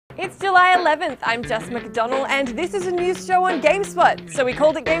It's July 11th, I'm Jess McDonald, and this is a news show on GameSpot, so we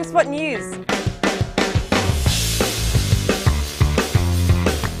called it GameSpot News.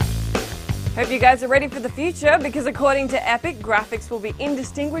 Hope you guys are ready for the future, because according to Epic, graphics will be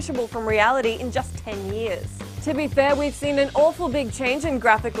indistinguishable from reality in just 10 years. To be fair, we've seen an awful big change in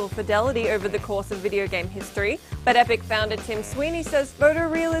graphical fidelity over the course of video game history, but Epic founder Tim Sweeney says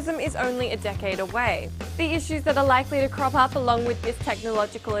photorealism is only a decade away. The issues that are likely to crop up along with this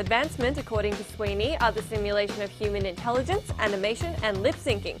technological advancement, according to Sweeney, are the simulation of human intelligence, animation, and lip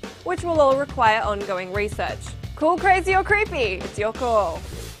syncing, which will all require ongoing research. Cool, crazy, or creepy? It's your call.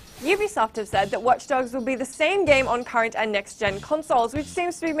 Ubisoft have said that Watch Dogs will be the same game on current and next-gen consoles, which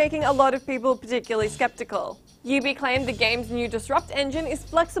seems to be making a lot of people particularly skeptical. Ubi claimed the game's new Disrupt engine is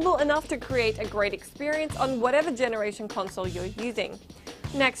flexible enough to create a great experience on whatever generation console you're using.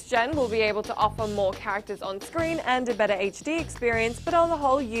 Next gen will be able to offer more characters on screen and a better HD experience, but on the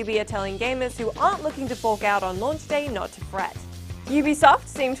whole, Ubi are telling gamers who aren't looking to fork out on launch day not to fret. Ubisoft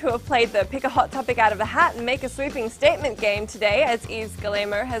seem to have played the pick a hot topic out of a hat and make a sweeping statement game today, as Yves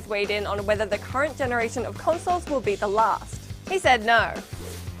Guillemot has weighed in on whether the current generation of consoles will be the last. He said no.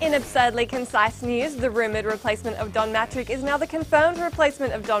 In absurdly concise news, the rumoured replacement of Don Mattrick is now the confirmed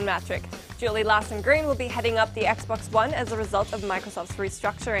replacement of Don Mattrick. Julie Larson-Green will be heading up the Xbox One as a result of Microsoft's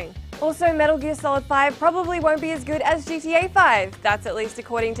restructuring. Also, Metal Gear Solid 5 probably won't be as good as GTA 5. That's at least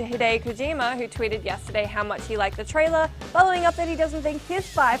according to Hideo Kojima, who tweeted yesterday how much he liked the trailer, following up that he doesn't think his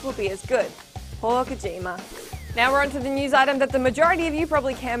 5 will be as good. Poor Kojima. Now we're on to the news item that the majority of you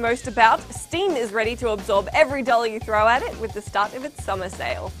probably care most about. Steam is ready to absorb every dollar you throw at it with the start of its summer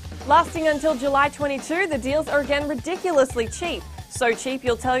sale. Lasting until July 22, the deals are again ridiculously cheap. So cheap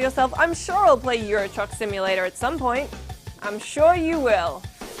you'll tell yourself, I'm sure I'll play Euro Truck Simulator at some point. I'm sure you will.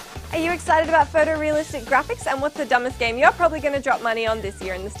 Are you excited about photorealistic graphics, and what's the dumbest game you're probably going to drop money on this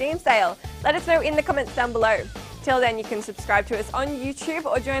year in the Steam sale? Let us know in the comments down below. Till then, you can subscribe to us on YouTube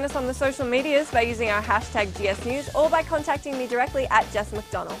or join us on the social medias by using our hashtag GSNews or by contacting me directly at Jess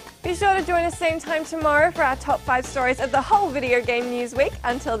McDonald. Be sure to join us same time tomorrow for our top 5 stories of the whole video game news week.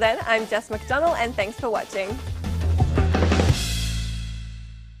 Until then, I'm Jess McDonald, and thanks for watching.